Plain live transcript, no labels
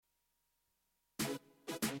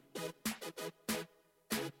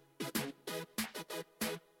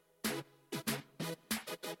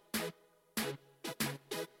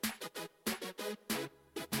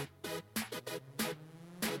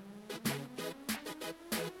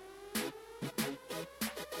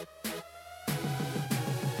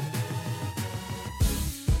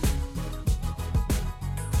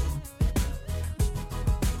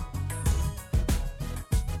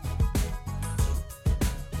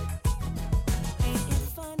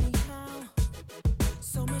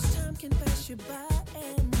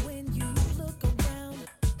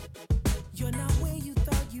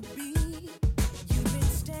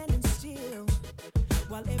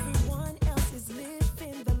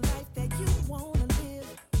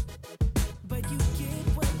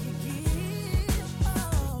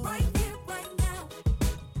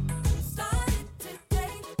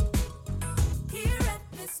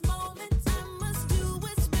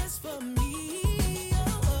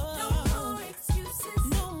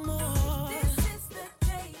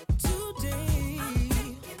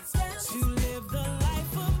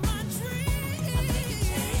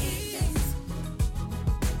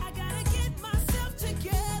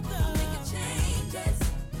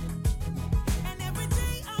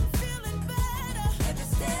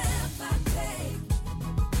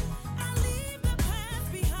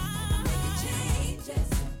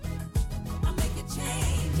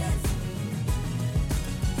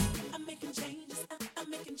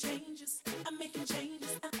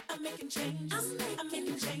changes. I'm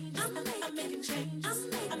making changes. I'm making changes.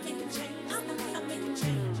 I'm making changes. I'm making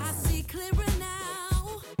changes. I see clearer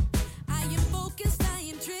now. I am focused, I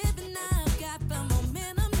am driven, I've got the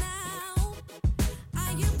momentum now.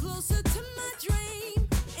 I am closer to my dream,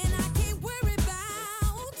 and I can't worry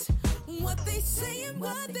about what they say and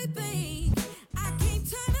what they think. I can't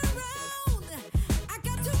turn around. I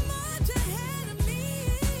got too much ahead of me.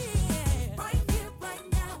 Right here,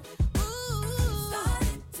 right now. Ooh,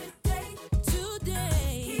 Starting today.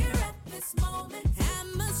 today. Here at this moment. I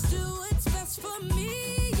must do what's best for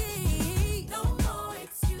me. No more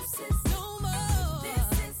excuses. No more.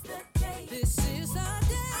 This is the day. This is our I'm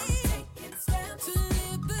day taking steps. to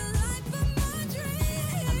live the life of my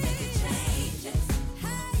dreams. I'm making changes.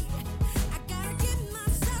 Hey, I gotta get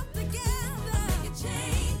myself together. I'm making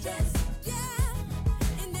changes.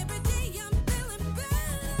 Yeah, and every day I'm feeling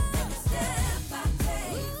better. Step by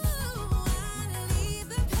step. Ooh, I leave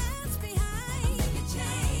the past behind. Making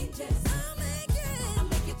changes. I'm I'm making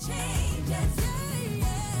making changes. yeah, yeah,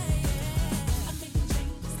 yeah. I'm making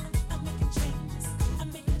changes. I'm making changes. I'm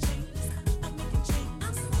making changes. I'm making changes. I'm making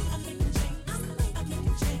changes. I'm making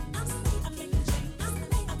changes. I'm making changes. I'm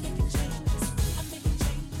making changes. I'm making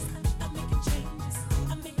changes. I'm making changes.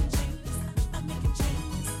 I'm making changes. I'm making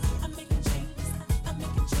changes. I'm making changes. I'm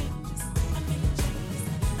making changes. I'm making changes.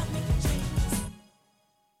 I'm making changes.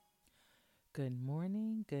 Good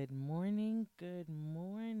morning, good morning, good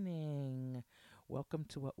morning. Welcome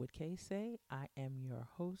to What Would Kay Say? I am your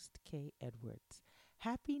host, Kay Edwards.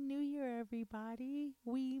 Happy New Year, everybody.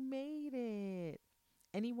 We made it.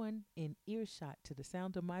 Anyone in earshot to the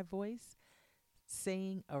sound of my voice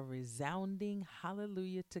saying a resounding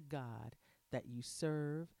hallelujah to God that you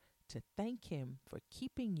serve, to thank Him for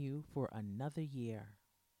keeping you for another year.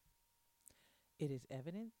 It is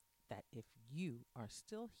evident that if you are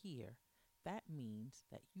still here, that means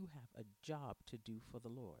that you have a job to do for the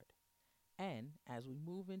Lord. And as we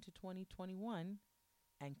move into 2021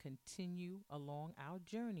 and continue along our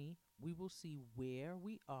journey, we will see where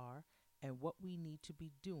we are and what we need to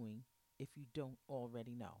be doing if you don't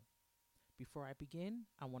already know. Before I begin,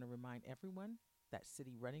 I want to remind everyone that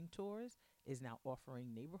City Running Tours is now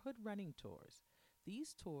offering neighborhood running tours.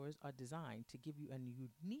 These tours are designed to give you a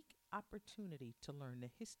unique opportunity to learn the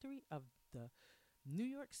history of the New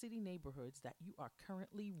York City neighborhoods that you are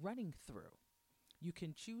currently running through. You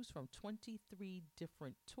can choose from 23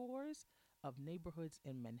 different tours of neighborhoods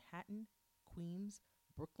in Manhattan, Queens,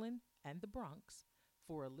 Brooklyn, and the Bronx.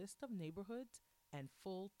 For a list of neighborhoods and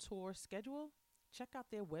full tour schedule, check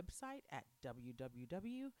out their website at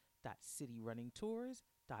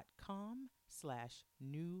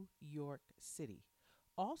www.cityrunningtours.com/New York City.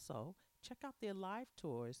 Also, check out their live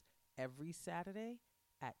tours every Saturday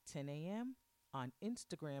at 10 a.m. on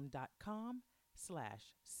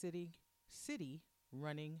Instagram.com/city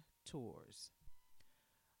running tours.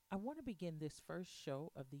 I want to begin this first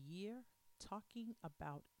show of the year talking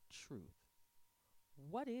about truth.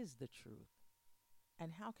 What is the truth?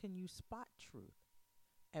 And how can you spot truth?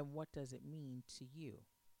 And what does it mean to you?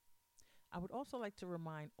 I would also like to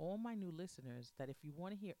remind all my new listeners that if you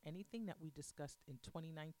want to hear anything that we discussed in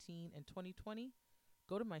 2019 and 2020,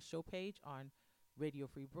 go to my show page on Radio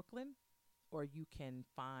Free Brooklyn, or you can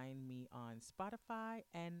find me on Spotify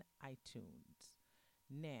and iTunes.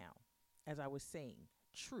 Now, as I was saying,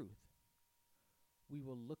 truth. We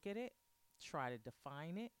will look at it, try to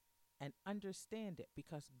define it, and understand it,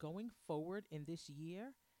 because going forward in this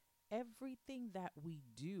year, everything that we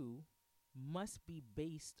do must be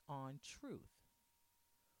based on truth.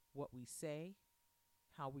 What we say,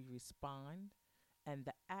 how we respond, and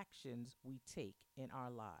the actions we take in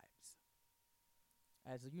our lives.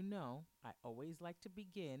 As you know, I always like to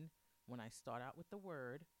begin when I start out with the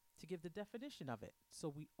word to give the definition of it, so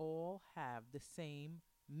we all have the same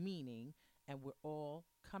meaning and we're all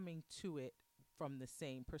coming to it from the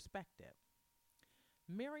same perspective.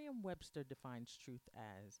 Merriam-Webster defines truth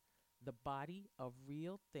as the body of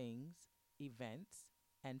real things, events,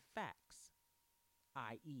 and facts,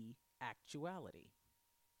 i.e., actuality.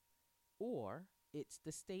 Or it's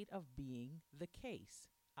the state of being the case,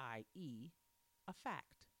 i.e., a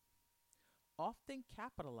fact. Often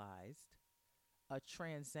capitalized, a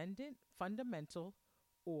transcendent, fundamental,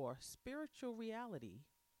 or spiritual reality,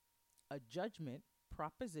 a judgment,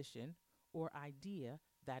 proposition, or idea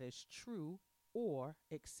that is true or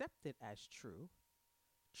accepted as true,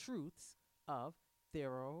 truths of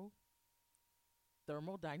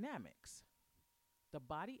thermodynamics, the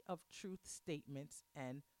body of truth statements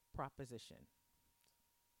and proposition.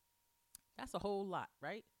 That's a whole lot,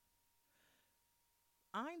 right?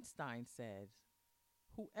 Einstein said,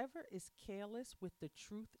 Whoever is careless with the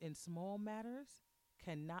truth in small matters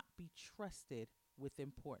cannot be trusted with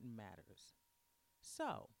important matters.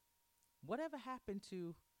 So, whatever happened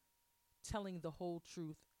to telling the whole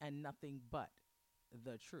truth and nothing but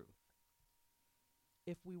the truth?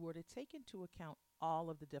 If we were to take into account all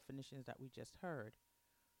of the definitions that we just heard,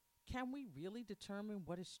 can we really determine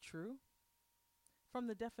what is true? From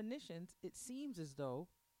the definitions, it seems as though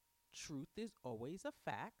truth is always a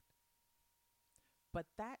fact, but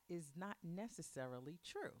that is not necessarily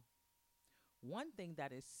true. One thing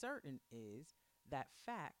that is certain is that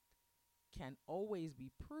fact can always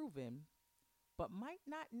be proven, but might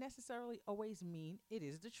not necessarily always mean it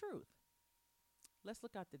is the truth. Let's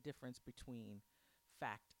look at the difference between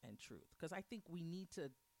fact and truth, because I think we need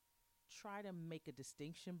to try to make a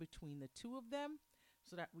distinction between the two of them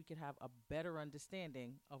so that we could have a better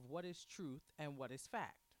understanding of what is truth and what is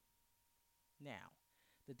fact. Now,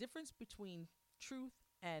 the difference between truth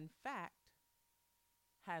and fact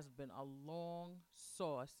has been a long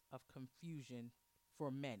source of confusion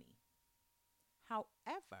for many.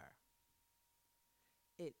 However,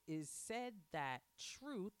 it is said that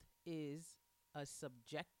truth is a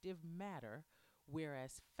subjective matter,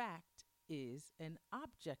 whereas fact is an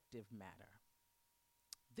objective matter.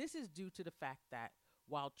 This is due to the fact that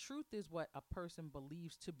while truth is what a person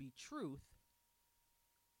believes to be truth,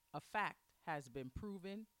 a fact has been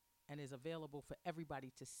proven and is available for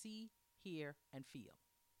everybody to see, hear, and feel.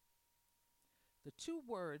 The two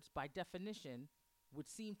words, by definition, would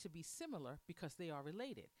seem to be similar because they are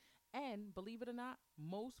related. And believe it or not,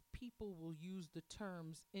 most people will use the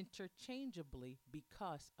terms interchangeably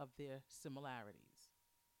because of their similarities.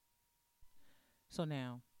 So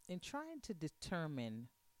now, in trying to determine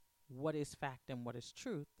what is fact and what is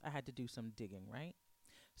truth, I had to do some digging, right?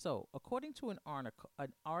 So, according to an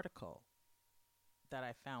article that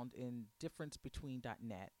I found in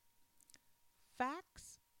differencebetween.net,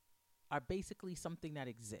 facts are basically something that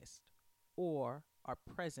exists or are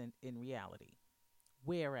present in reality,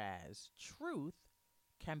 whereas truth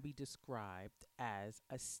can be described as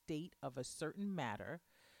a state of a certain matter,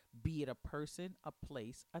 be it a person, a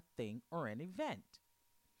place, a thing, or an event.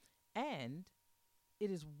 And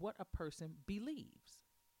it is what a person believes,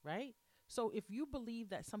 right? So if you believe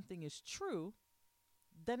that something is true,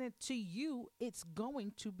 then to you, it's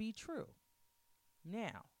going to be true.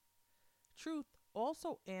 Now, truth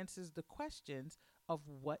also answers the questions of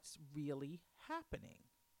what's really happening,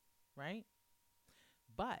 right?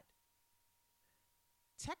 But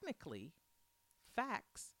technically,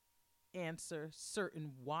 facts answer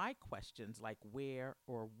certain why questions like where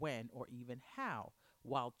or when or even how,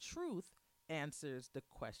 while truth answers the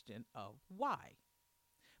question of why.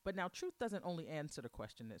 But now truth doesn't only answer the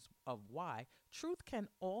question of why. Truth can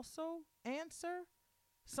also answer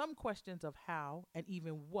some questions of how and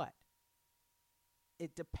even what.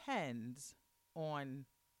 It depends on,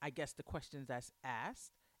 I guess, the questions that's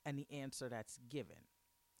asked and the answer that's given.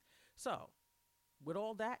 So, with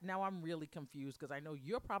all that, now I'm really confused because I know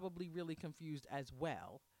you're probably really confused as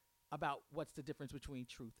well about what's the difference between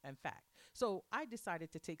truth and fact. So I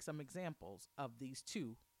decided to take some examples of these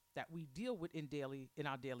two that we deal with in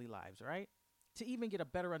our daily lives, right? To even get a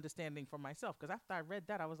better understanding for myself. Because after I read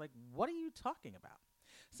that, I was like, what are you talking about?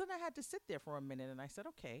 So then I had to sit there for a minute and I said,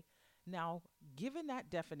 okay, now given that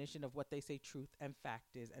definition of what they say truth and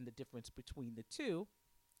fact is and the difference between the two,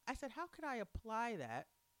 I said, how could I apply that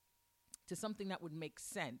to something that would make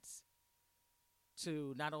sense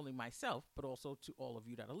to not only myself, but also to all of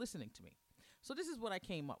you that are listening to me? So this is what I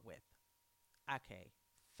came up with. Okay,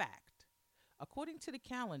 fact. According to the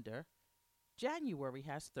calendar, January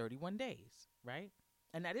has 31 days, right?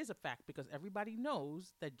 And that is a fact because everybody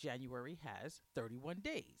knows that January has 31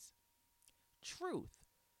 days. Truth.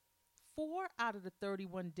 4 out of the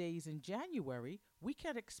 31 days in January, we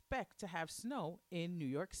can expect to have snow in New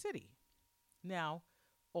York City. Now,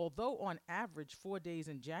 although on average 4 days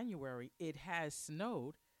in January it has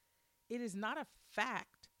snowed, it is not a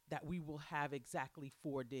fact that we will have exactly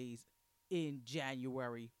 4 days in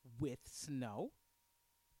January with snow.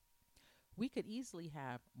 We could easily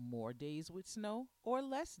have more days with snow or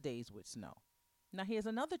less days with snow. Now, here's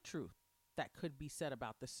another truth that could be said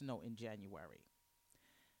about the snow in January.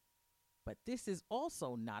 But this is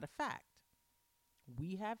also not a fact.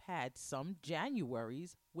 We have had some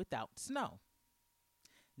Januaries without snow.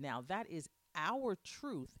 Now, that is our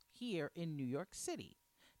truth here in New York City.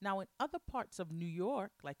 Now, in other parts of New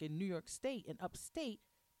York, like in New York State and upstate,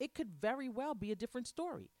 it could very well be a different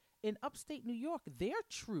story. In upstate New York, their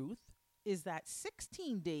truth is that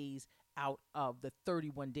 16 days out of the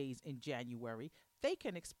 31 days in January, they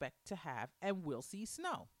can expect to have and will see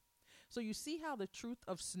snow. So you see how the truth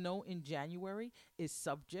of snow in January is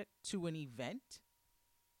subject to an event,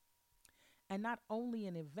 and not only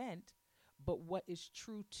an event, but what is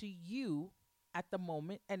true to you at the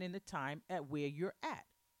moment and in the time at where you're at,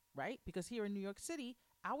 right? Because here in New York City,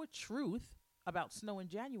 our truth about snow in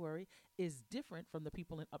January is different from the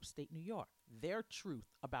people in upstate New York. Their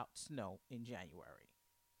truth about snow in January.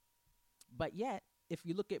 But yet, if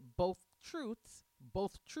you look at both truths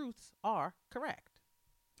are correct.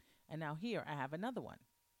 And now here I have another one.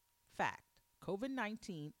 Fact.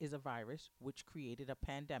 COVID-19 is a virus which created a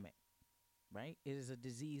pandemic, right? It is a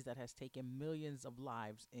disease that has taken millions of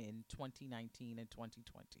lives in 2019 and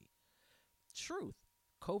 2020. Truth.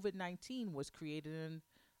 COVID-19 was created in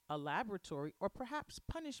a laboratory or perhaps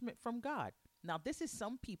punishment from God. Now, this is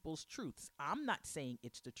some people's truths. I'm not saying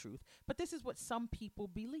it's the truth, but this is what some people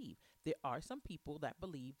believe. There are some people that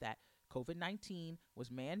believe that COVID-19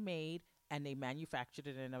 was man-made and they manufactured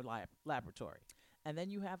it in a laboratory. And then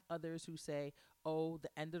you have others who say, oh, the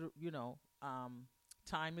end of,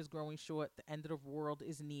 time is growing short, the end of the world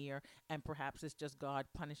is near, and perhaps it's just God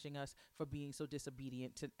punishing us for being so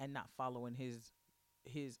disobedient and not following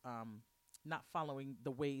not following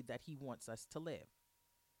the way that he wants us to live.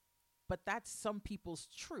 But that's some people's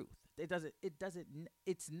truth.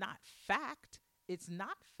 It's not fact. It's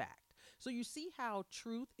not fact. So you see how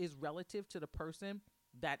truth is relative to the person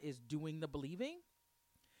that is doing the believing.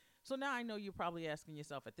 So now I know you're probably asking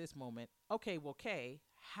yourself at this moment, okay, well, Kay,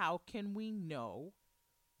 how can we know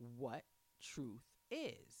what truth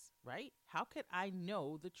is, right? How could I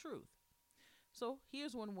know the truth? So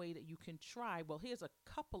here's one way that you can try. Well, here's a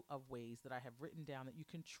couple of ways that I have written down that you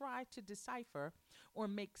can try to decipher or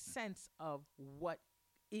make sense of what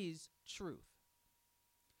is truth.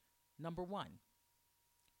 Number one,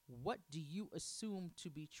 what do you assume to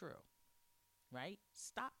be true? Right?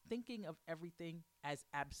 Stop thinking of everything as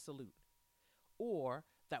absolute, or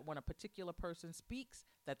that when a particular person speaks,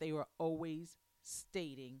 that they are always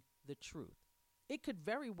stating the truth. It could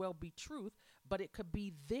very well be truth, but it could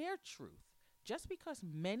be their truth. Just because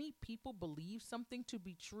many people believe something to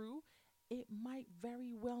be true, it might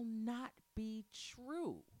very well not be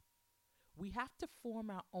true. We have to form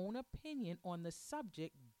our own opinion on the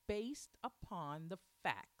subject based upon the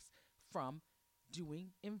facts from doing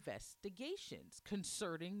investigations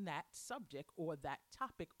concerning that subject or that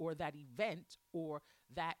topic or that event or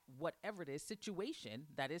that whatever it is, situation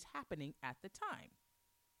that is happening at the time.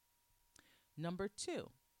 Number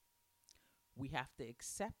two, we have to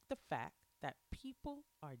accept the fact that people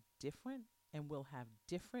are different and will have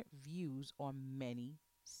different views on many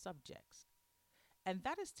subjects. And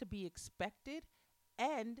that is to be expected,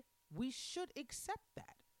 and we should accept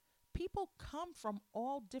that. People come from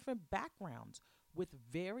all different backgrounds with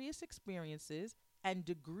various experiences and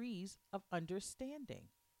degrees of understanding.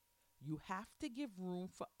 You have to give room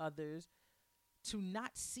for others to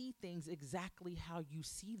not see things exactly how you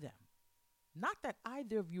see them. Not that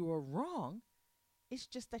either of you are wrong, it's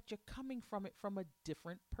just that you're coming from it from a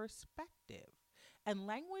different perspective. And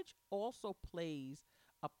language also plays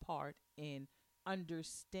a part in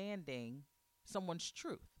understanding someone's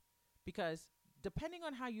truth, because depending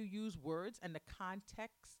on how you use words and the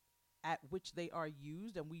context at which they are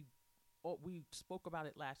used, and we spoke about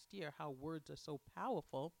it last year, how words are so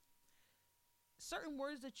powerful. Certain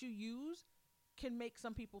words that you use can make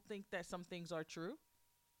some people think that some things are true,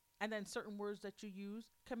 and then certain words that you use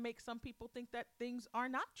can make some people think that things are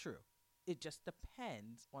not true. It just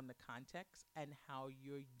depends on the context and how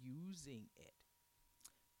you're using it.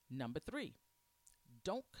 Number three,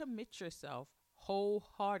 don't commit yourself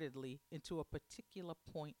wholeheartedly into a particular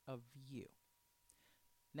point of view.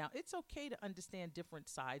 Now, it's okay to understand different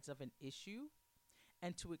sides of an issue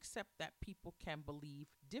and to accept that people can believe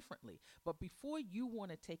differently. But before you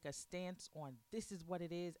want to take a stance on this is what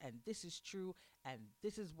it is and this is true and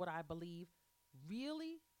this is what I believe,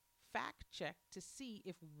 really fact check to see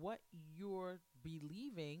if what you're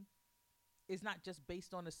believing is not just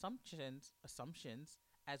based on assumptions,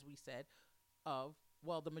 as we said, of,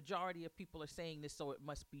 well, the majority of people are saying this, so it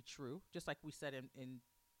must be true. Just like we said in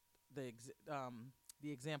the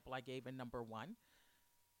example I gave in number one.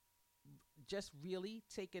 Just really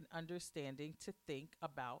take an understanding to think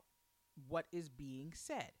about what is being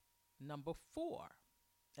said. Number four,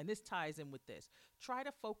 and this ties in with this, try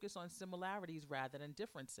to focus on similarities rather than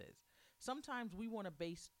differences. Sometimes we want to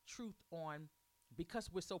base truth on, because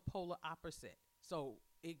we're so polar opposite. So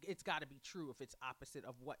it's got to be true if it's opposite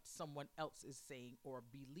of what someone else is saying or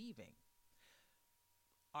believing.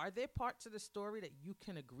 Are there parts of the story that you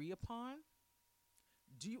can agree upon?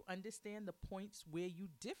 Do you understand the points where you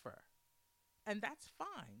differ? And that's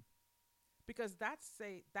fine, because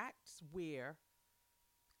that's where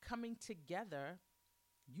coming together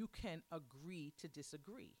you can agree to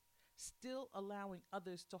disagree, still allowing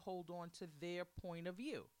others to hold on to their point of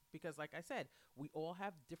view. Because, like I said, we all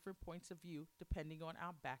have different points of view depending on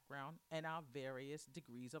our background and our various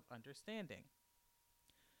degrees of understanding.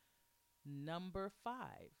 Number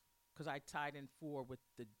five, because I tied in four with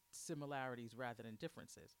the similarities rather than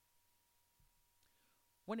differences.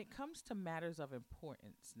 When it comes to matters of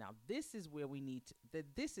importance, now this is where we need to,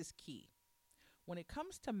 this is key. When it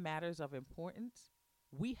comes to matters of importance,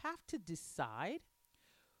 we have to decide,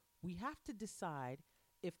 we have to decide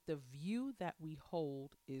if the view that we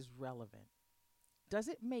hold is relevant. Does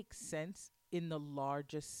it make sense in the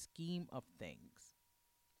larger scheme of things?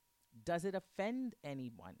 Does it offend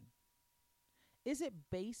anyone? Is it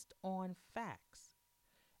based on facts?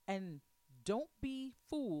 And don't be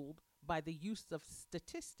fooled by the use of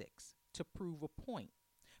statistics to prove a point,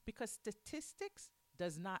 because statistics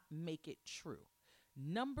does not make it true.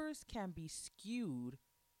 Numbers can be skewed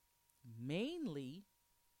mainly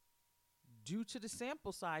due to the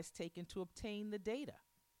sample size taken to obtain the data.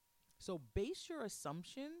 So base your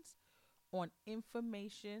assumptions on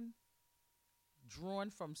information drawn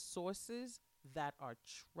from sources that are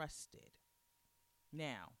trusted.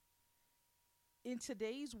 Now, in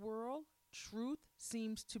today's world, truth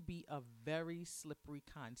seems to be a very slippery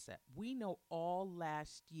concept. We know all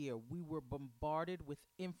last year we were bombarded with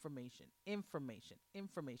information, information,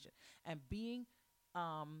 information, and being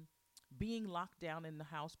locked down in the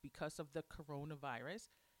house because of the coronavirus,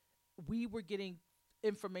 we were getting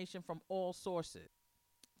information from all sources.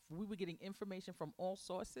 We were getting information from all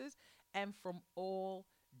sources and from all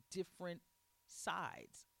different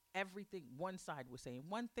sides. Everything, one side was saying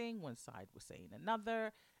one thing, one side was saying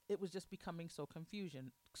another. It was just becoming so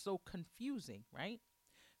confusing, right?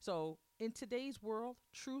 So in today's world,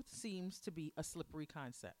 truth seems to be a slippery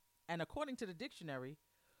concept. And according to the dictionary,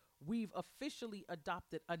 we've officially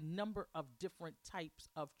adopted a number of different types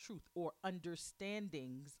of truth or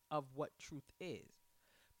understandings of what truth is.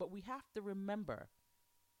 But we have to remember,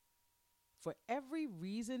 for every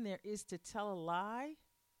reason there is to tell a lie,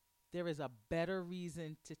 there is a better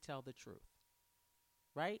reason to tell the truth,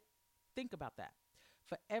 right? Think about that.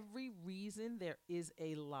 For every reason there is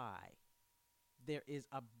a lie, there is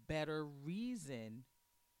a better reason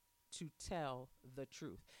to tell the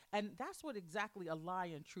truth. And that's what exactly a lie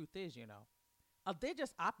and truth is, you know. They're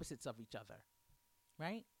just opposites of each other,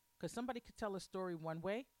 right? Because somebody could tell a story one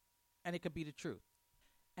way and it could be the truth.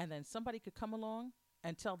 And then somebody could come along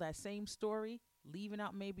and tell that same story, leaving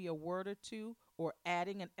out maybe a word or two or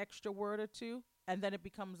adding an extra word or two, and then it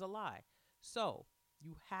becomes a lie. So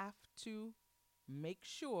you have to make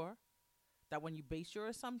sure that when you base your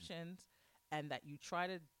assumptions and that you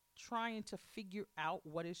trying to figure out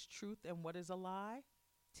what is truth and what is a lie,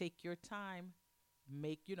 take your time,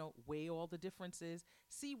 weigh all the differences,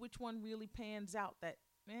 see which one really pans out, that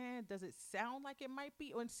does it sound like it might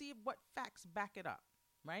be, and see what facts back it up,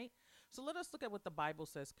 right? So let us look at what the Bible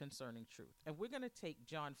says concerning truth. And we're going to take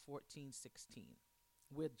John 14:16,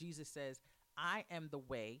 where Jesus says, I am the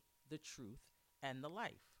way, the truth, and the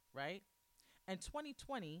life, right? And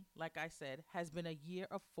 2020, like I said, has been a year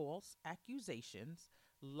of false accusations,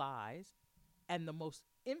 lies, and the most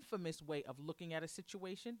infamous way of looking at a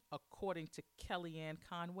situation, according to Kellyanne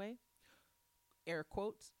Conway, air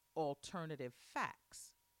quotes, alternative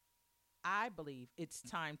facts. I believe it's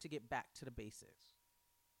time to get back to the basics,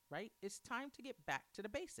 right? It's time to get back to the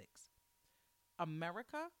basics.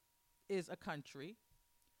 America is a country.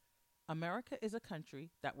 America is a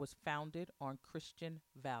country that was founded on Christian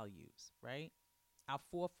values, right? Our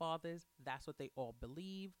forefathers, that's what they all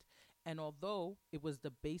believed. And although it was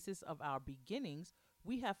the basis of our beginnings,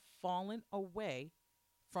 we have fallen away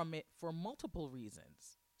from it for multiple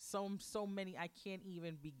reasons. So many I can't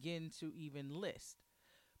even begin to even list.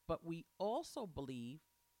 But we also believe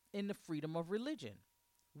in the freedom of religion,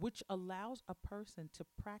 which allows a person to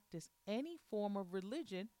practice any form of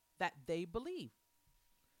religion that they believe.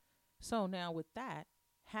 So now with that,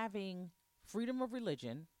 having freedom of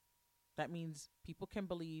religion, that means people can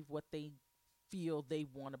believe what they feel they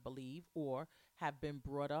want to believe or have been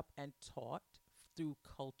brought up and taught through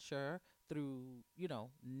culture, through,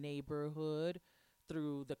 neighborhood,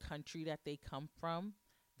 through the country that they come from.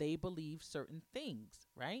 They believe certain things,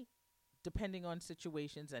 right? Depending on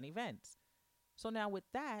situations and events. So now with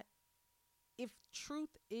that, if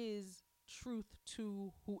truth is truth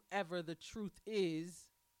to whoever the truth is,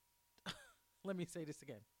 let me say this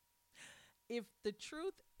again. If the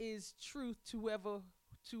truth is truth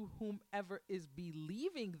to whomever is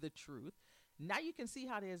believing the truth, now you can see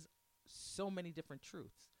how there's so many different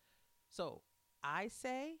truths. So I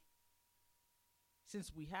say,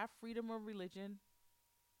 since we have freedom of religion,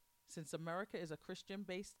 since America is a Christian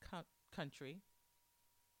based country,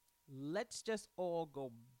 let's just all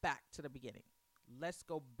go back to the beginning. Let's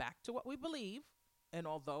go back to what we believe. And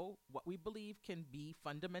although what we believe can be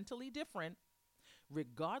fundamentally different,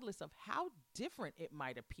 regardless of how different it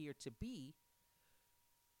might appear to be,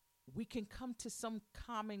 we can come to some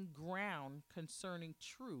common ground concerning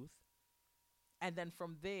truth, and then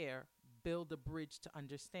from there build a bridge to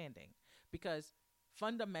understanding. Because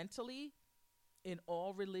fundamentally, in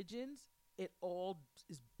all religions, it all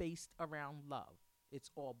is based around love. It's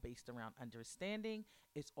all based around understanding.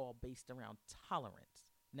 It's all based around tolerance.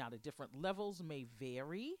 Now, the different levels may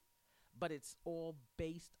vary, but it's all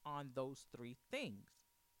based on those three things.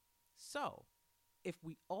 So, if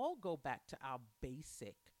we all go back to our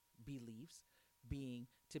basic beliefs, being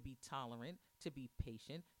to be tolerant, to be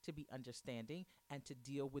patient, to be understanding, and to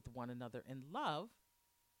deal with one another in love,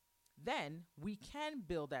 then we can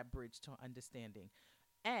build that bridge to understanding.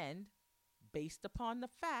 And based upon the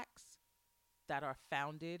facts that are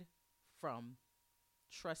founded from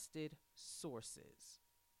trusted sources,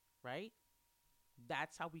 right?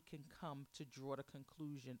 That's how we can come to draw the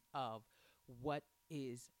conclusion of what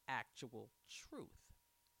is actual truth,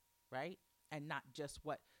 right? And not just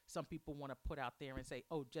what some people want to put out there and say,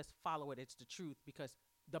 oh, just follow it, it's the truth, because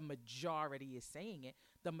the majority is saying it.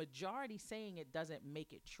 The majority saying it doesn't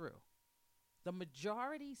make it true. The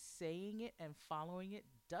majority saying it and following it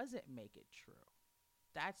doesn't make it true.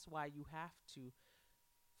 That's why you have to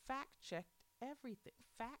fact check everything.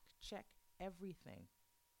 Fact check everything.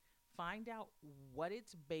 Find out what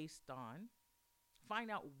it's based on.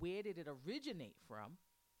 Find out where did it originate from.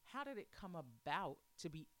 How did it come about to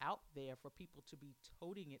be out there for people to be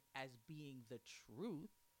toting it as being the truth?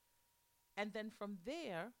 And then from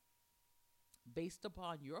there, based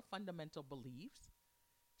upon your fundamental beliefs,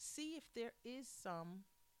 see if there is some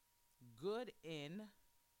good in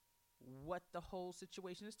what the whole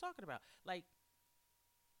situation is talking about. Like,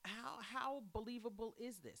 how believable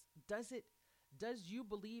is this? Does you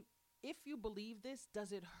believe, if you believe this,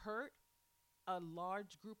 does it hurt a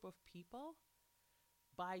large group of people?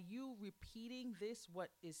 By you repeating this, what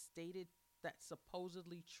is stated that's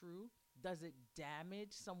supposedly true, does it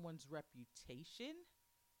damage someone's reputation?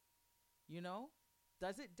 You know,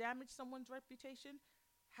 does it damage someone's reputation?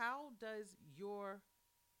 How does your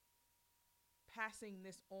passing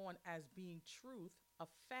this on as being truth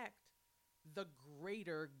affect the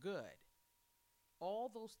greater good?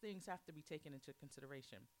 All those things have to be taken into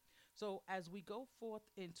consideration. So as we go forth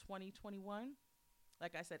in 2021,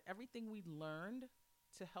 like I said, everything we learned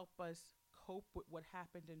to help us cope with what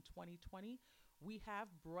happened in 2020, we have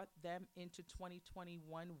brought them into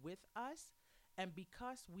 2021 with us. And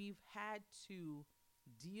because we've had to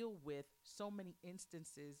deal with so many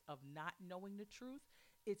instances of not knowing the truth,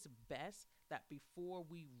 it's best that before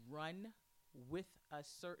we run with a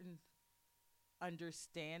certain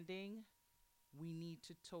understanding, we need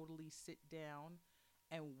to totally sit down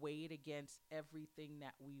and weigh it against everything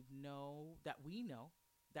that we know, that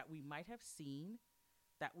we might have seen,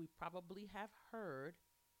 that we probably have heard,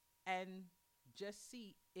 and just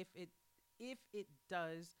see if it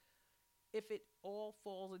all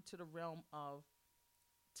falls into the realm of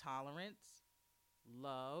tolerance,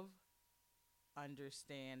 love,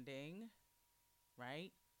 understanding,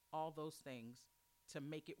 right? All those things to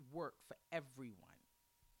make it work for everyone.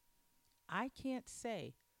 I can't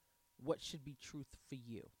say what should be truth for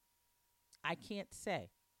you. I can't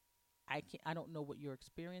say. I don't know what your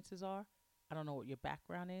experiences are. I don't know what your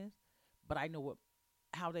background is, but I know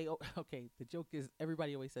okay, the joke is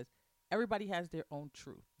everybody always says everybody has their own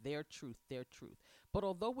truth, their truth, their truth. But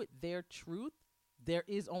although with their truth, there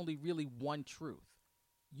is only really one truth.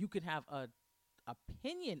 You can have a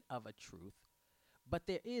opinion of a truth, but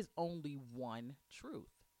there is only one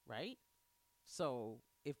truth, right? So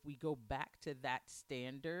if we go back to that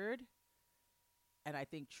standard, and I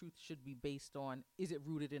think truth should be based on, is it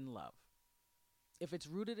rooted in love? If it's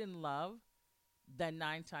rooted in love, then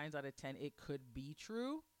 9 times out of 10, it could be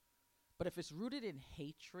true. But if it's rooted in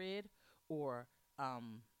hatred or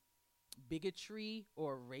bigotry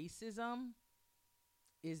or racism,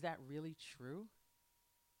 is that really true?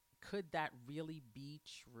 Could that really be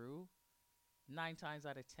true? 9 times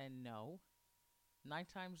out of 10, no. 9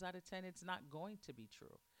 times out of 10, it's not going to be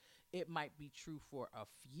true. It might be true for a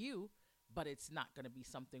few, but it's not going to be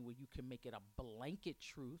something where you can make it a blanket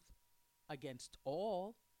truth against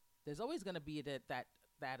all. There's always going to be there's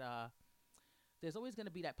always going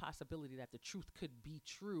to be that possibility that the truth could be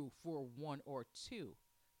true for one or two,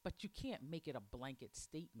 but you can't make it a blanket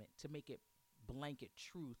statement to make it blanket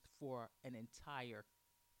truth for an entire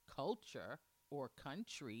culture or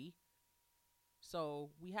country. So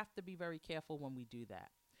we have to be very careful when we do that.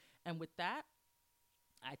 And with that,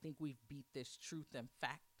 I think we've beat this truth and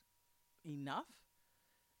fact enough.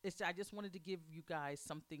 I just wanted to give you guys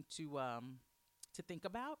something to think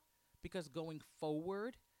about, because going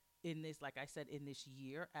forward in this, like I said, in this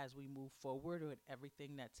year, as we move forward with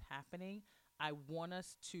everything that's happening, I want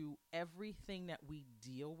us to, everything that we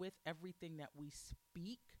deal with, everything that we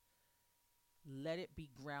speak, let it be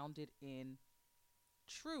grounded in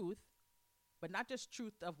truth, but not just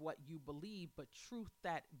truth of what you believe, but truth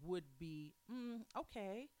that would be,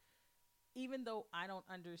 okay, even though I don't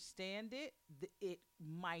understand it, it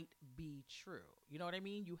might be true. You know what I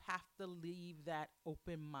mean? You have to leave that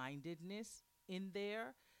open-mindedness in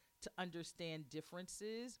there to understand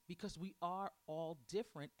differences, because we are all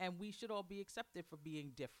different and we should all be accepted for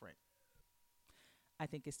being different. I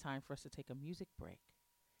think it's time for us to take a music break.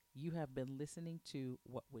 You have been listening to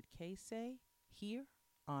What Would Kay Say here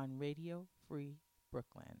on Radio Free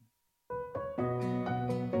Brooklyn.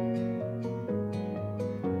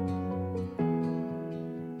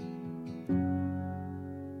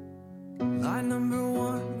 Line number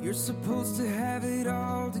one, you're supposed to have it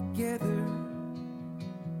all together.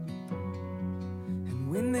 And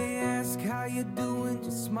when they ask how you doing,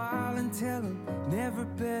 just smile and tell them never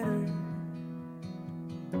better.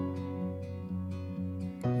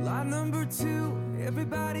 Line number two,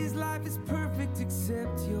 everybody's life is perfect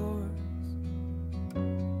except yours.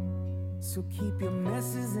 So keep your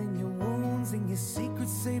messes and your wounds and your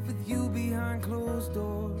secrets safe with you behind closed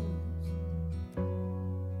doors.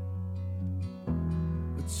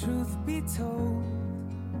 But truth be told,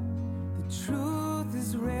 the truth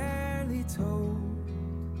is rarely told.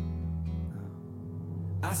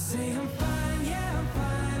 I say I'm fine, yeah I'm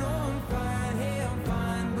fine, oh I'm fine, hey I'm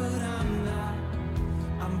fine, but I'm not.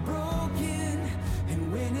 I'm broken,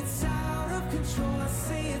 and when it's out of control, I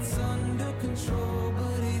say it's under control,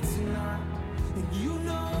 but it's not. And you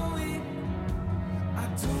know it. I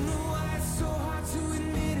don't know why it's so hard to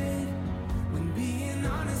admit it, when being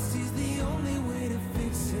honest is the only way to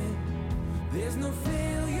fix it. There's no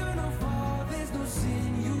failure, no fall, there's no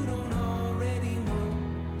sin you don't already know.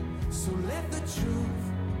 So let the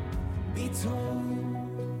truth be told.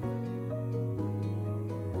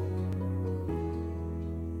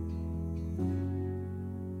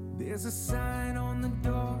 There's a sign on the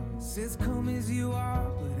door, says come as you are,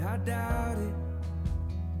 but I doubt it.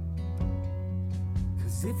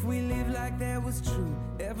 Cause if we live like that was true,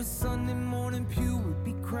 every Sunday morning pew would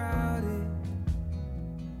be crowded.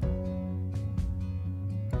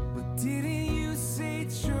 But didn't you say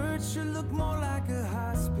church should look more like a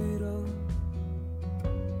hospital?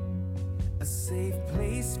 A safe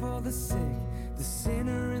place for the sick, the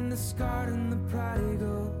sinner and the scarred and the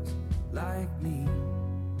prodigals like me.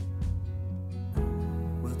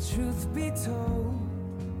 Well, truth be told,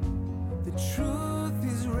 the truth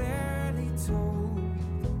is rarely told.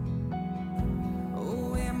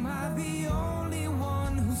 Oh, am I the only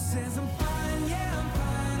one who says I'm fine, yeah I'm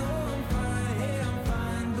fine, oh I'm fine, hey I'm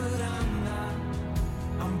fine, but I'm not.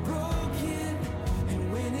 I'm broken,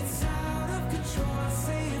 and when it's out of control, I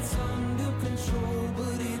say it's under control,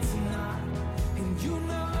 but it's not. And you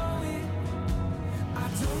know it. I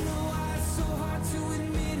don't know why it's so hard to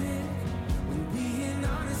admit it, when being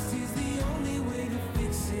honest is the only way to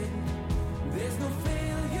fix it. There's no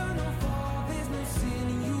failure, no fall, there's no sin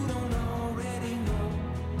you don't already know.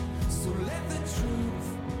 So let the truth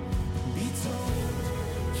be told.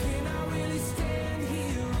 Can I really stand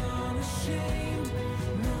here unashamed,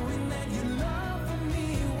 knowing that your love for me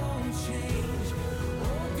won't change?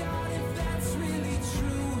 Oh God, if that's really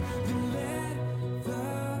true, then let the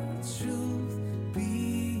truth be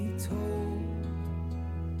told.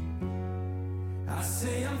 I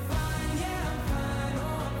say I'm fine, yeah I'm fine,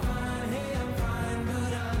 oh I'm fine, hey I'm fine,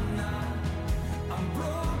 but I'm not. I'm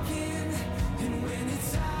broken, and when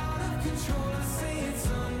it's out of control, I say it's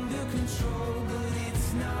under control, but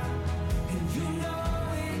it's not. And you know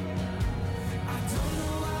it. I don't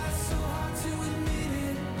know why it's so hard to admit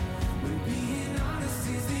it, when being honest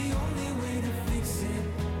is the only way to fix it.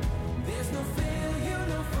 There's no failure,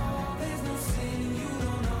 no fall, there's no sin you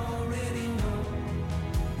don't already know.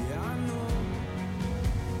 Yeah, I know.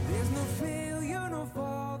 There's no failure, no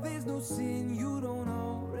fall, there's no sin you don't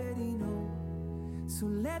already know. So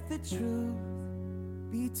let the truth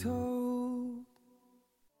be told.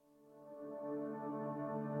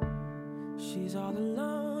 She's all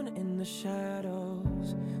alone in the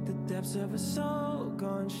shadows, the depths of her soul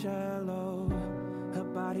gone shallow. Her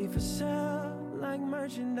body for sale like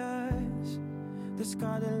merchandise, the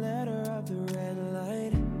scarlet letter of the red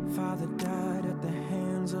light. Father died at the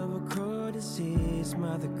hands of a cruel disease.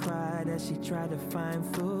 Mother cried as she tried to find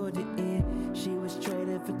food to eat. She was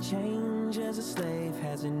traded for change as a slave,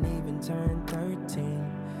 hasn't even turned 13.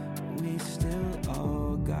 We still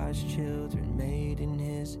all God's children, made in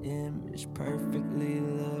his image, perfectly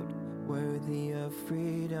loved, worthy of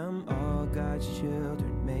freedom. All God's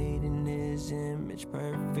children, made in his image,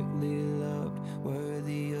 perfectly loved,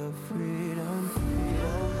 worthy of freedom.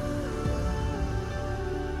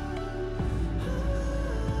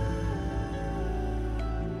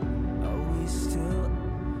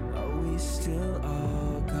 Are we still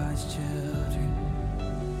all God's children?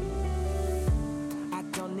 I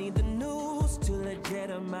don't need the news to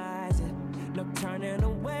legitimize it. No turning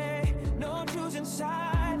away, no choosing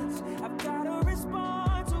silence. I've gotta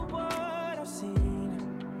respond to what I've seen.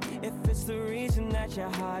 If it's the reason that your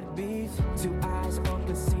heart beats, two eyes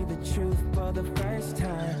open, see the truth for the first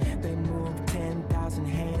time. They move 10,000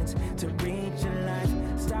 hands to reach your life.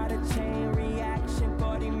 Start a chain reaction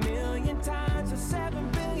 40 million times. So 7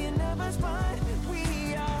 billion of us find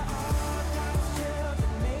we are all God's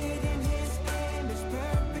children, made in his image,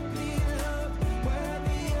 perfectly loved,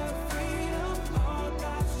 worthy of freedom. All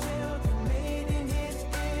God's children, made in his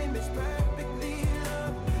image, perfectly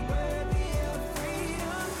loved, worthy of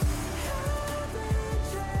freedom. Held and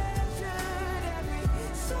treasured, every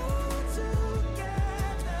soul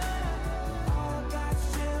together. All God's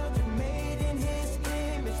children, made in his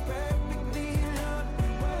image, perfectly loved,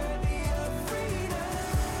 worthy of freedom.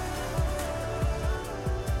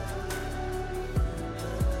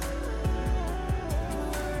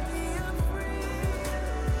 Worthy of freedom.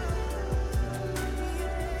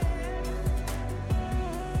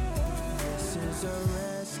 This is a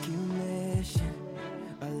rescue mission,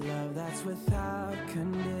 a love that's without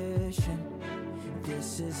condition.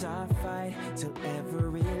 This is our fight till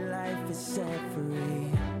every life is set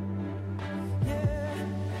free. Yeah,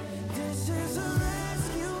 this is a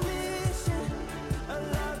rescue mission, a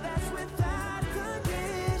love that's without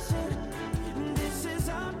condition. This is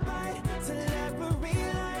our fight till every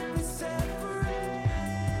life is set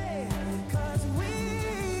free. 'Cause we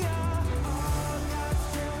are all God's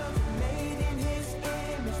children, made in his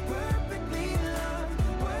image, perfectly loved,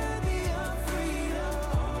 worthy of freedom.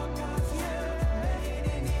 All God's children, made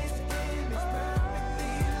in his image,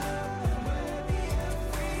 perfectly loved, worthy of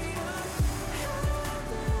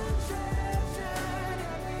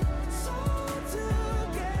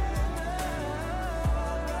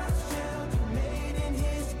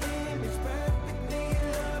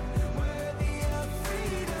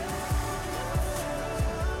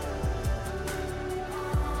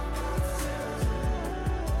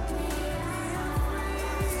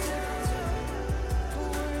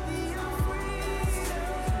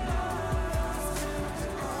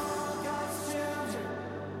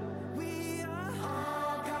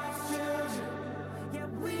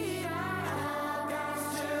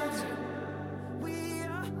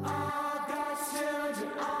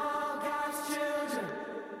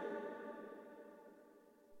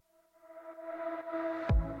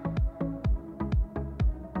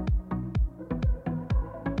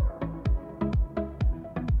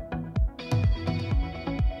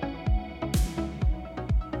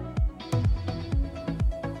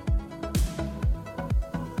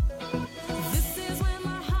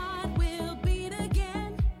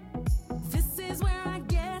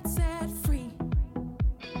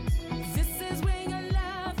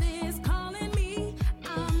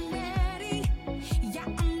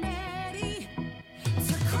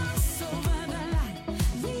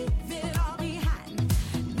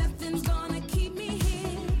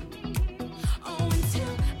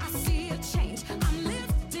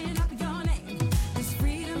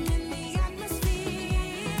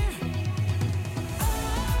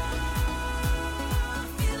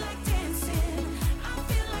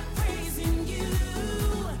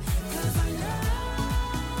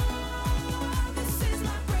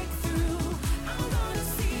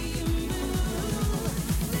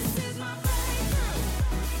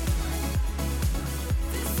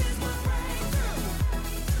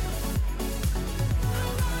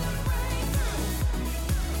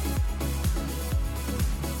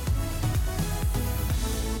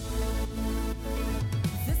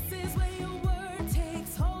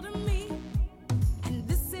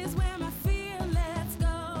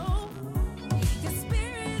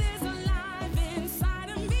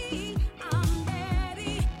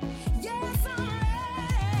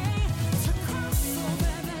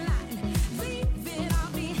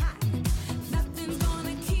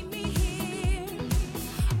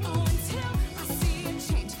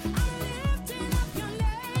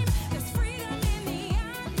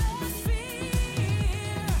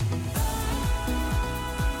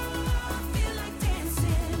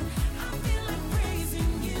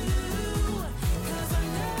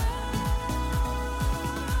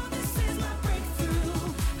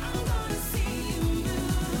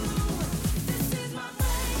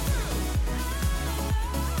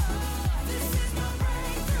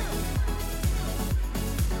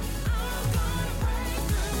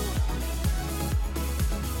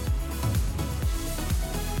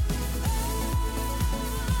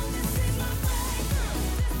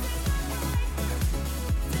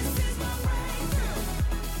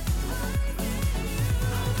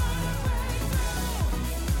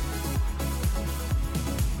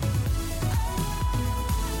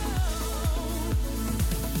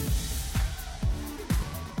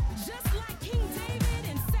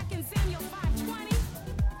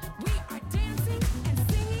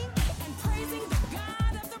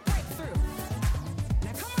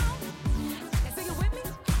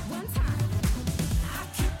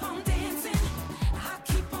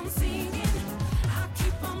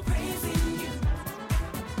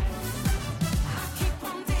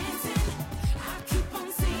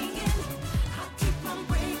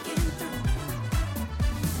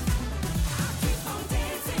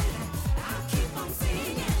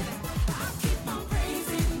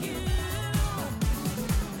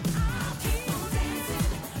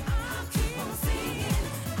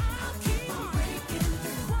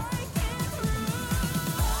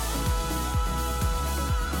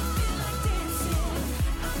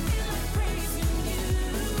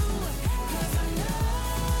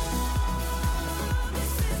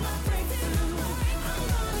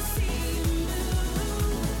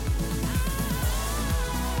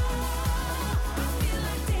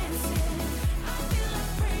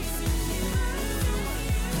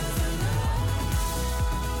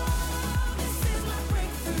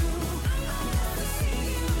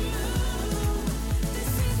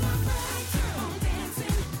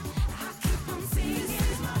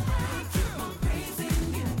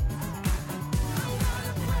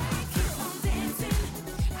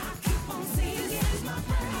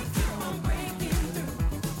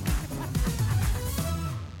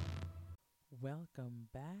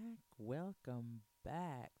Welcome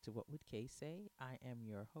back to What Would Kay Say? I am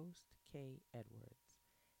your host, Kay Edwards.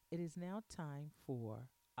 It is now time for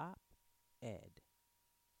Op Ed.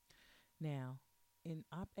 Now, in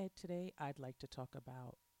Op Ed today, I'd like to talk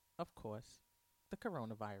about, of course, the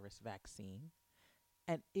coronavirus vaccine.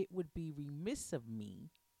 And it would be remiss of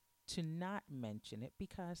me to not mention it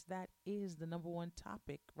because that is the number one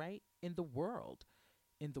topic, right, in the world.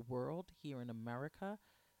 In the world, here in America,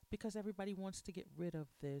 because everybody wants to get rid of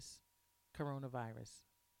this coronavirus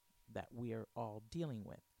that we're all dealing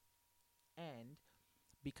with. And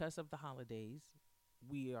because of the holidays,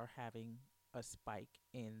 we are having a spike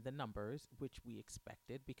in the numbers, which we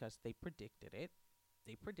expected because they predicted it.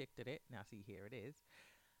 They predicted it. Now, see, here it is.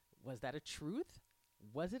 Was that a truth?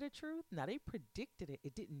 Was it a truth? Now, they predicted it.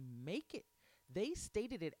 It didn't make it. They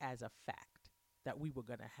stated it as a fact that we were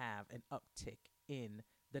going to have an uptick in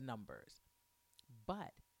the numbers.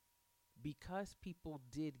 But because people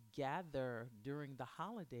did gather during the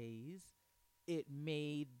holidays, it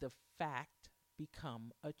made the fact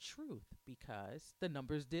become a truth because the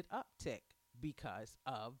numbers did uptick because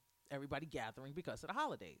of everybody gathering because of the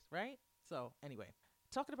holidays, right? So anyway,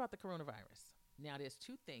 talking about the coronavirus. Now there's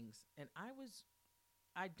two things, and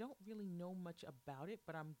I don't really know much about it,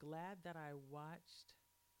 but I'm glad that I watched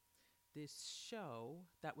this show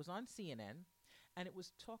that was on CNN, and it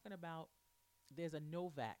was talking about there's a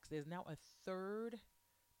Novax. There's now a third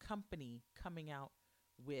company coming out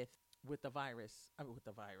with a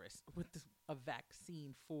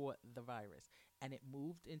vaccine for the virus, and it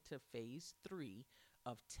moved into phase 3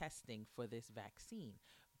 of testing for this vaccine.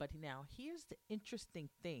 But now here's the interesting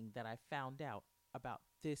thing that I found out about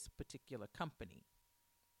this particular company.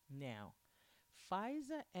 Now,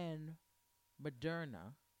 Pfizer and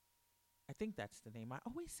Moderna, I think that's the name. I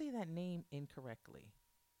always say that name incorrectly.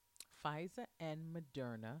 Pfizer and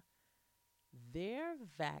Moderna, their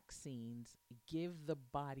vaccines give the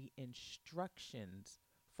body instructions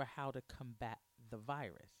for how to combat the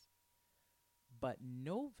virus. But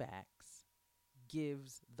Novax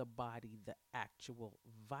gives the body the actual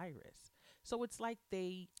virus. So it's like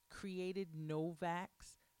they created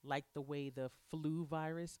Novax like the way the flu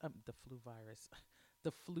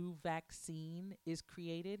vaccine is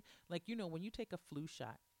created. Like, when you take a flu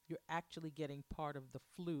shot, you're actually getting part of the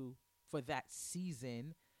flu for that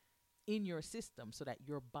season in your system so that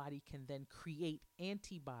your body can then create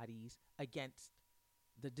antibodies against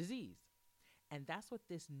the disease. And that's what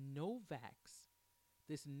this Novax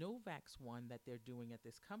one that they're doing at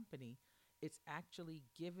this company, it's actually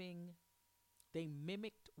they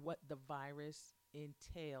mimicked what the virus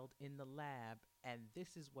entailed in the lab, and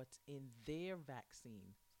this is what's in their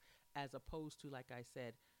vaccine, as opposed to, like I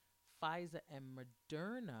said, Pfizer and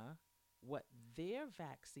Moderna. What their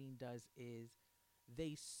vaccine does is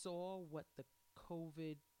they saw what the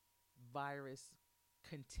COVID virus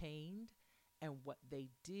contained, and what they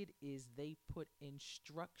did is they put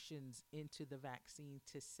instructions into the vaccine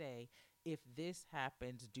to say, if this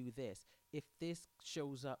happens, do this. If this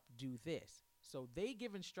shows up, do this. So they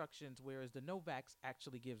give instructions, whereas the Novax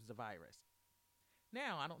actually gives the virus.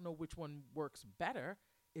 Now, I don't know which one works better.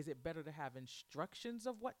 Is it better to have instructions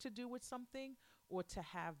of what to do with something, or to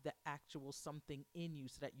have the actual something in you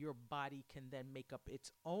so that your body can then make up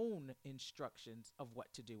its own instructions of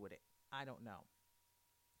what to do with it? I don't know.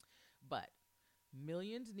 But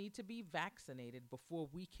millions need to be vaccinated before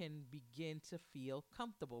we can begin to feel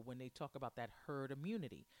comfortable when they talk about that herd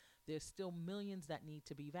immunity. There's still millions that need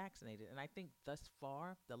to be vaccinated. And I think thus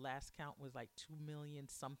far, the last count was like 2 million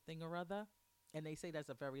something or other. And they say that's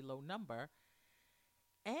a very low number.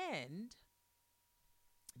 And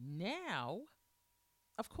now,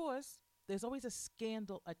 of course, there's always a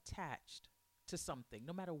scandal attached to something.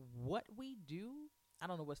 No matter what we do, I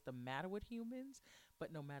don't know what's the matter with humans,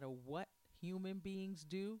 but no matter what human beings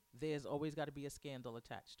do, there's always got to be a scandal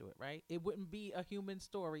attached to it, right? It wouldn't be a human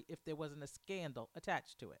story if there wasn't a scandal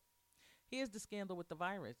attached to it. Here's the scandal with the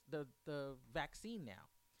virus, the vaccine now.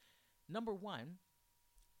 Number one,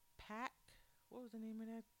 what was the name of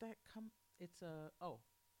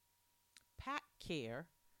PacCare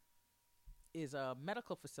is a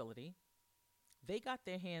medical facility. They got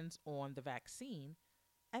their hands on the vaccine,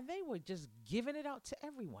 and they were just giving it out to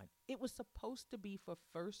everyone. It was supposed to be for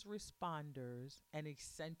first responders and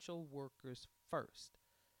essential workers first.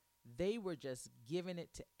 They were just giving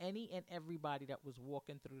it to any and everybody that was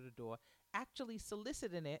walking through the door, actually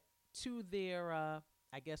soliciting it to their,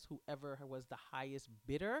 I guess, whoever was the highest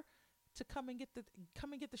bidder to come and get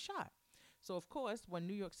the shot. So, of course, when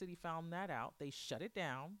New York City found that out, they shut it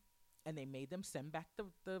down, and they made them send back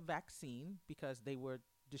the vaccine because they were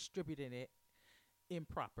distributing it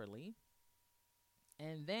improperly.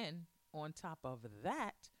 And then on top of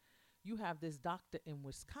that, you have this doctor in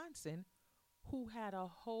Wisconsin who had a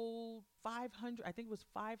whole 500, I think it was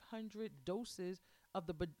 500 doses of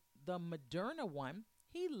the Moderna one.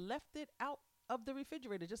 He left it out of the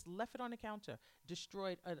refrigerator, just left it on the counter,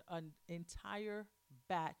 destroyed an entire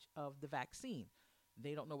batch of the vaccine.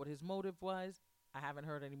 They don't know what his motive was. I haven't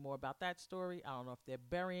heard any more about that story. I don't know if they're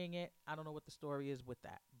burying it. I don't know what the story is with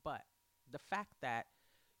that. But the fact that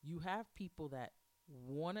you have people that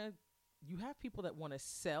want to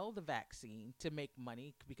sell the vaccine to make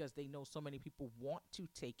money because they know so many people want to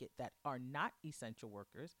take it that are not essential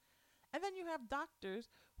workers. And then you have doctors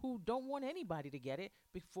who don't want anybody to get it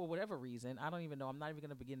for whatever reason. I don't even know. I'm not even going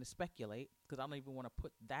to begin to speculate because I don't even want to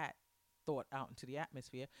put that thought out into the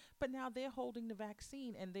atmosphere. But now they're holding the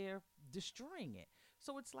vaccine and they're destroying it.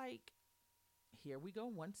 So it's like, here we go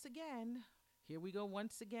once again. Here we go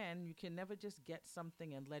once again. You can never just get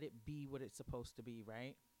something and let it be what it's supposed to be,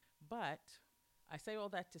 right? But I say all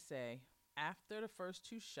that to say, after the first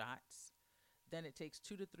 2 shots, then it takes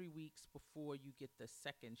 2 to 3 weeks before you get the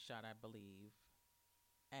second shot, I believe.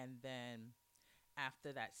 And then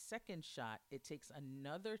after that second shot, it takes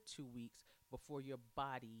another 2 weeks before your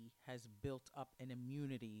body has built up an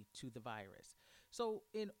immunity to the virus. So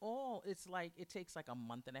in all, it's like it takes like a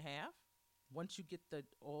month and a half. Once you get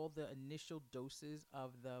all the initial doses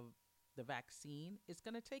of the vaccine, it's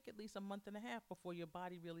going to take at least a month and a half before your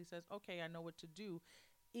body really says, okay, I know what to do.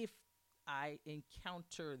 If I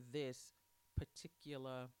encounter this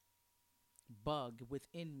particular bug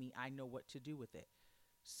within me, I know what to do with it.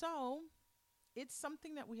 So it's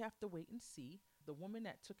something that we have to wait and see. The woman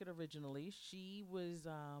that took it originally, she was,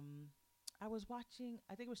 I was watching,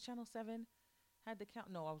 I think it was Channel 7 had the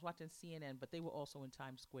count. No, I was watching CNN, but they were also in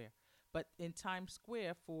Times Square. But in Times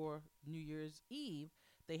Square for New Year's Eve,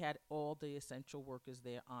 they had all the essential workers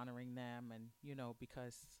there honoring them. And, you know,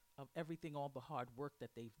 because of everything, all the hard work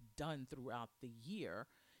that they've done throughout the year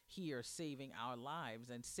here, saving our lives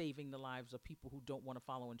and saving the lives of people who don't want to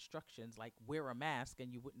follow instructions, like wear a mask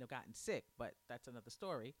and you wouldn't have gotten sick. But that's another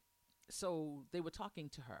story. So they were talking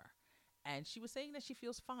to her and she was saying that she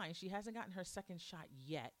feels fine. She hasn't gotten her second shot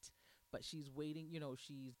yet, but she's waiting. You know,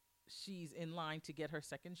 she's in line to get her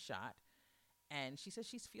second shot. And she says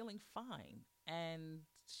she's feeling fine. And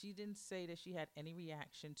she didn't say that she had any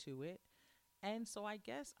reaction to it. And so I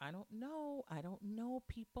guess, I don't know,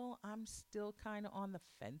 people. I'm still kind of on the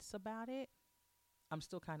fence about it. I'm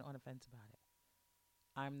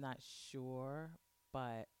not sure,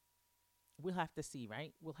 but we'll have to see,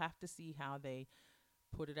 right? We'll have to see how they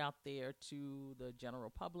put it out there to the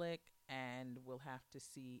general public, and we'll have to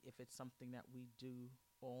see if it's something that we do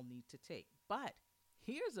all need to take. But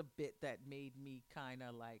here's a bit that made me kind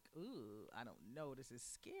of like, ooh, I don't know, this is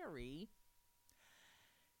scary.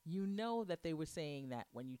 You know that they were saying that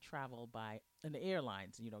when you travel in the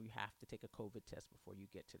airlines, you know, you have to take a COVID test before you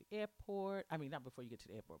get to the airport. I mean, not before you get to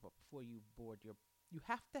the airport, but before you board you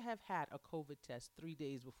have to have had a COVID test 3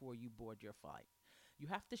 days before you board your flight. You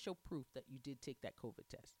have to show proof that you did take that COVID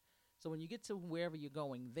test. So when you get to wherever you're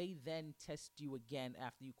going, they then test you again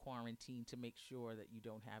after you quarantine to make sure that you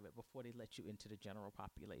don't have it before they let you into the general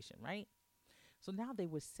population, right? So now they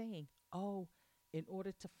were saying, oh, in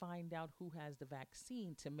order to find out who has the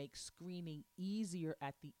vaccine, to make screening easier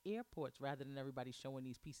at the airports rather than everybody showing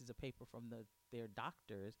these pieces of paper from their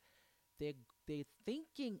doctors, they're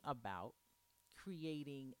thinking about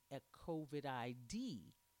creating a COVID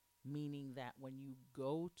ID, meaning that when you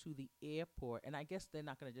go to the airport, and I guess they're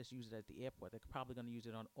not going to just use it at the airport, they're probably going to use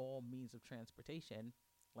it on all means of transportation,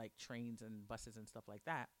 like trains and buses and stuff like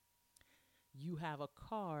that. You have a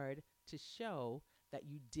card to show that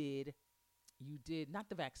you did not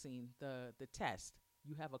the vaccine, the test.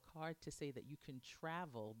 You have a card to say that you can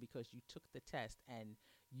travel because you took the test and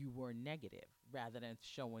you were negative, rather than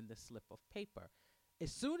showing the slip of paper.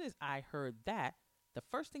 As soon as I heard that, the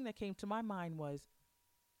first thing that came to my mind was,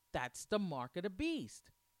 that's the mark of the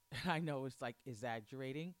beast. I know it's like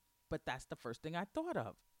exaggerating, but that's the first thing I thought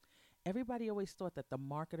of. Everybody always thought that the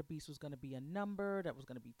mark of the beast was going to be a number that was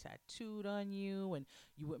going to be tattooed on you and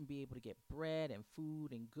you wouldn't be able to get bread and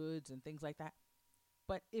food and goods and things like that.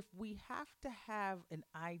 But if we have to have an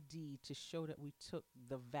ID to show that we took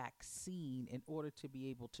the vaccine in order to be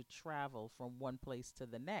able to travel from one place to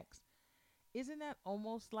the next, isn't that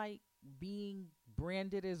almost like being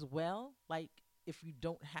branded as well? Like, if you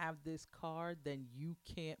don't have this card, then you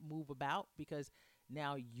can't move about because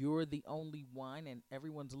now you're the only one and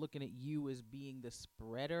everyone's looking at you as being the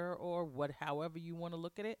spreader or however you want to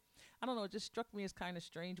look at it. I don't know. It just struck me as kind of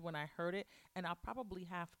strange when I heard it, and I'll probably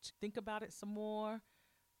have to think about it some more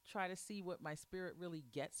try to see what my spirit really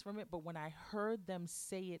gets from it. But when I heard them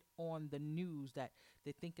say it on the news that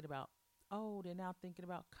they're thinking about, oh, they're now thinking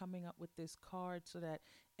about coming up with this card so that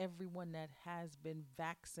everyone that has been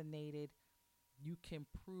vaccinated, you can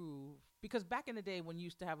prove. Because back in the day when you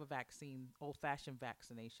used to have a vaccine, old-fashioned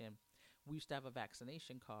vaccination, we used to have a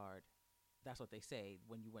vaccination card. That's what they say.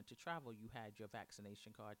 When you went to travel, you had your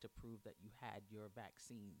vaccination card to prove that you had your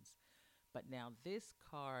vaccines. But now this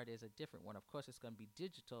card is a different one. Of course, it's going to be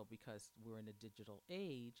digital because we're in a digital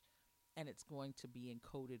age, and it's going to be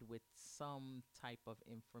encoded with some type of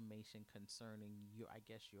information concerning your, I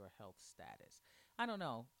guess, your health status. I don't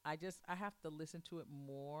know. I have to listen to it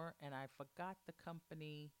more, and I forgot the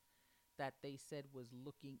company that they said was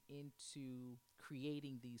looking into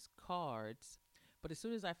creating these cards. But as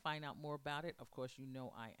soon as I find out more about it, of course, you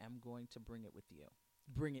know I am going to bring it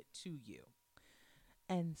to you.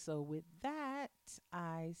 And so with that,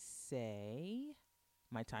 I say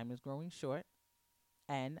my time is growing short,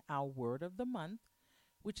 and our word of the month,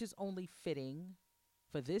 which is only fitting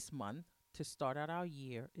for this month to start out our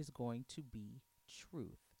year, is going to be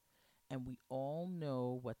truth. And we all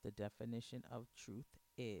know what the definition of truth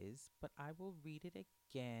is, but I will read it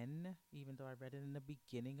again, even though I read it in the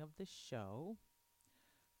beginning of the show.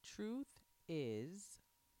 Truth is,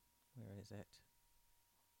 where is it?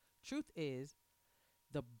 Truth is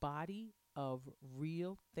the body of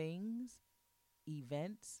real things,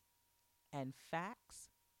 events, and facts,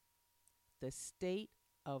 the state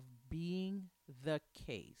of being the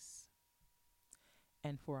case.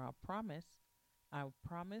 And for our promise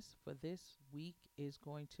for this week is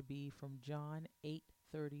going to be from John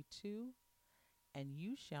 8:32, and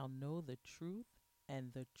you shall know the truth,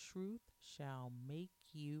 and the truth shall make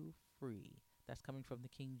you free. That's coming from the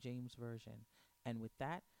King James Version. And with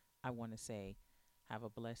that, I want to say, have a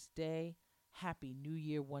blessed day. Happy New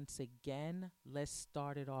Year once again. Let's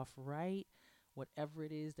start it off right. Whatever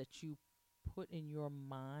it is that you put in your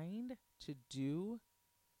mind to do,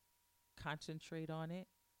 concentrate on it,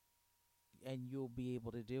 and you'll be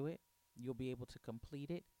able to do it. You'll be able to complete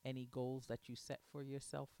it. Any goals that you set for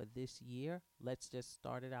yourself for this year, let's just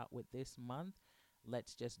start it out with this month.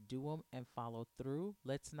 Let's just do them and follow through.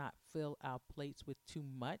 Let's not fill our plates with too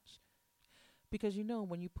much. Because, you know,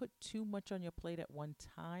 when you put too much on your plate at one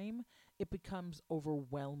time, it becomes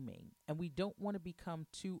overwhelming. And we don't want to become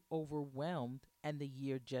too overwhelmed and the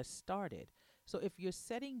year just started. So if you're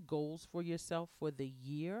setting goals for yourself for the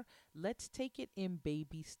year, let's take it in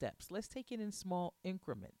baby steps. Let's take it in small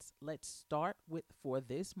increments. Let's start with, for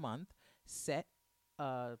this month, set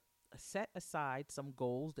aside some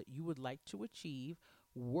goals that you would like to achieve,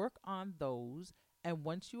 work on those, and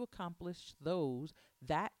once you accomplish those,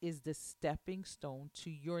 that is the stepping stone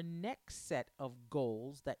to your next set of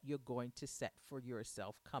goals that you're going to set for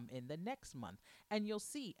yourself come in the next month. And you'll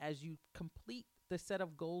see as you complete the set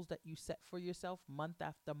of goals that you set for yourself month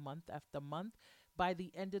after month after month, by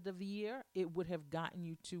the end of the year, it would have gotten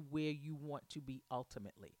you to where you want to be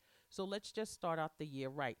ultimately. So let's just start out the year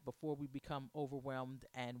right before we become overwhelmed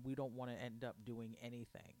and we don't want to end up doing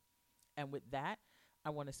anything. And with that, I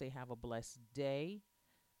want to say have a blessed day.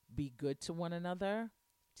 Be good to one another.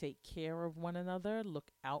 Take care of one another. Look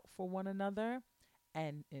out for one another.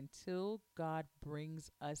 And until God brings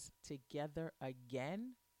us together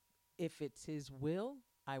again, if it's His will,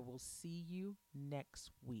 I will see you next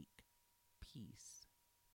week. Peace.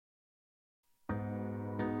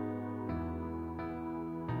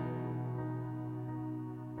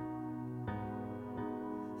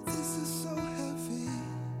 This is so heavy,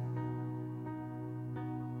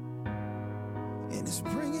 and it's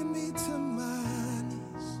bringing me to my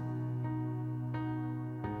knees,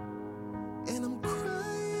 and I'm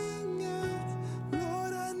crying out,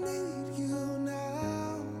 Lord, I need you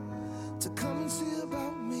now to come and see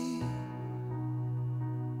about me.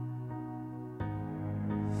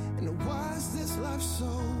 And why is this life so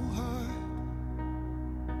hard?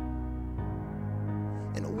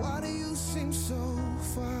 And why do you seem so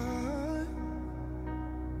far?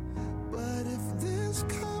 But if this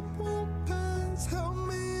cup won't pass, help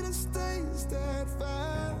me to stay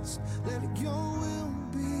steadfast. Let your will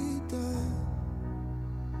be done.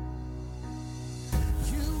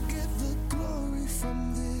 You get the glory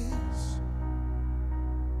from this.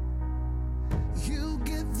 You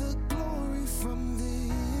get the glory from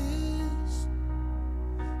this.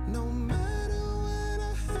 No matter what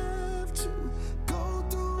I have to go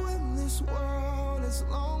through in this world, as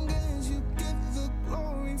long as you get the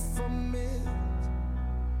glory from it.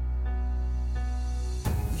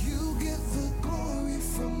 You get the glory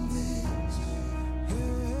from this.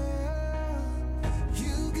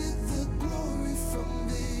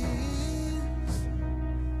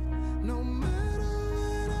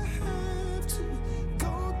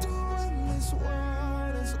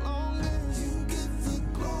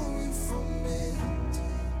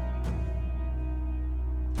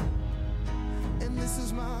 This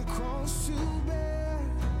is my cross to bear.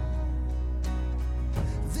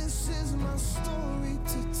 This is my story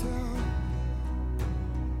to tell.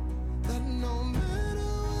 That no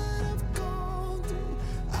matter what I've gone through,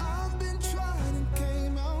 I've been tried and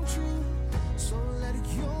came out true. So let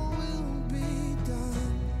your will be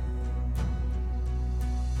done.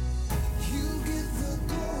 You get the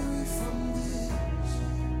glory from this.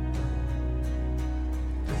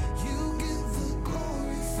 You get the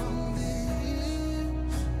glory from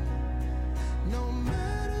this. No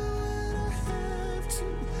matter what I have to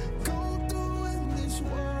go through in this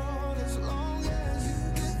world, as long as you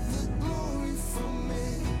get the glory from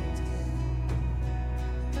it.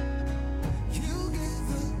 You get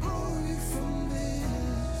the glory from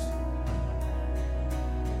this.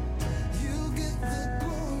 You get the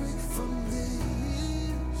glory from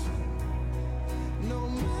this. No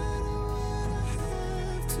matter what I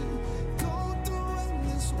have to go through in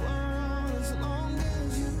this world, as long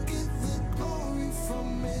as you get the glory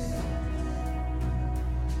from it.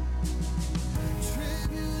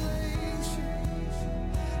 Tribulation,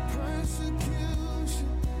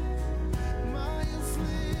 persecution, my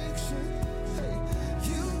affliction. Hey,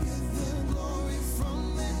 you get the glory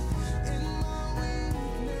from it. In my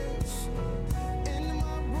weakness, in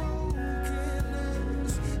my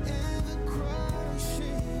brokenness, in the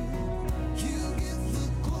crushing, you get the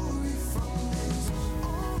glory from this.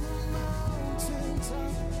 On the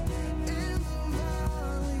mountaintop, in the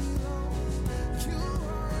valley low, you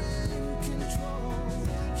are in control.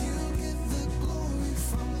 You get the glory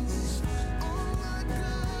from this. On my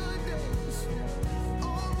good days,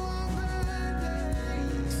 on my bad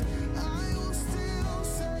days, I will still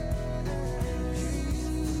say,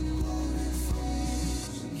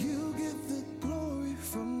 you get the glory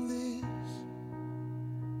from this.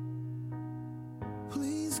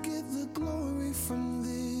 Please get the glory from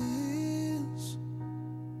this.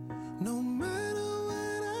 No matter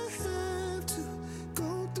what I have to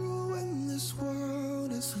go through in this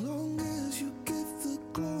world, as long as you get the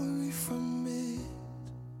glory from it.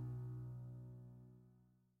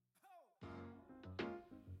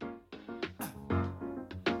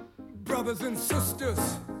 Brothers and sisters,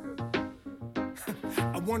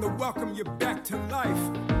 I want to welcome you back to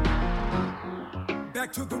life.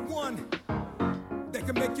 Back to the one that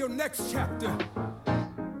can make your next chapter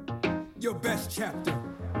your best chapter.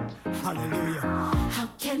 Hallelujah. How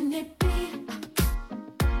can it be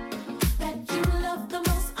that you love the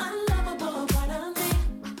most unlovable part of me?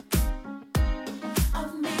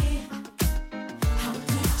 How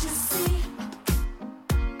did you see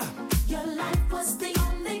your life was the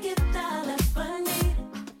only gift I'll ever need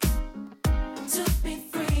to be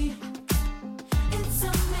free? It's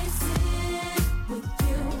amazing with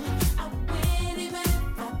you. I win even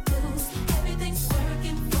if I lose. Everything's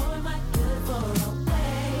working for my good for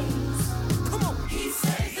always. Come on. He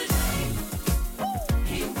saves the day.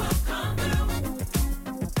 He will come through.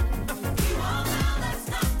 He won't now, that's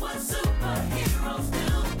not what superheroes do.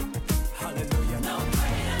 Hallelujah. No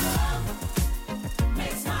greater love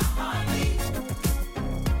makes my heart beat.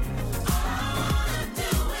 All I wanna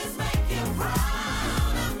do is make you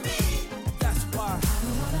proud of me. That's why. I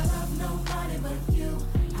don't wanna love nobody but you.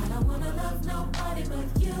 I don't wanna love nobody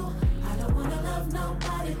but you. I don't wanna love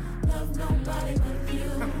nobody but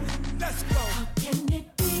you. Let's go. How can it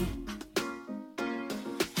be?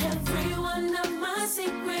 Every one of my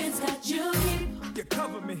secrets that you keep, You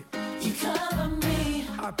cover me. you cover me.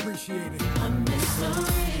 I appreciate it. A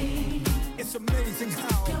mystery. It's amazing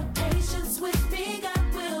how Your patience with me, God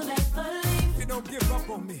will never leave. you don't give up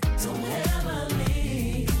on me. Don't ever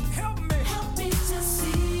leave. Help me. Help me to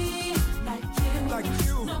see like you. Like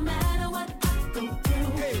you. No matter what I go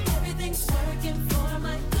through, Hey. everything's working for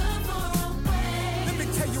my good for always. Let me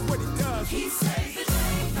tell you what he does. He saves the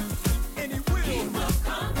day. And he He will. will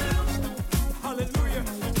come through. Hallelujah.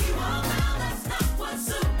 He won't now, that's not what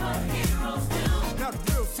superheroes do. Not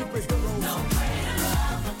real superheroes. No greater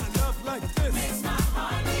love A love like this. makes my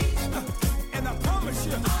heart beat. And I promise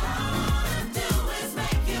you, All I wanna do is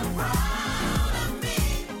make you proud of me.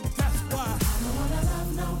 that's why. I don't wanna love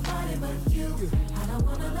nobody but you. I don't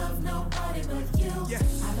wanna love nobody but you. Yes.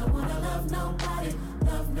 I don't wanna love nobody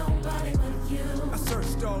but you. I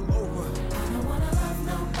searched all over. I don't wanna love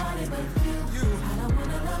nobody but you. You. I don't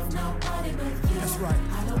wanna love nobody but you. That's right.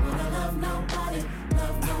 I don't wanna love nobody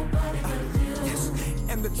but you. Yes.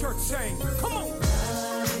 And the church saying, come on.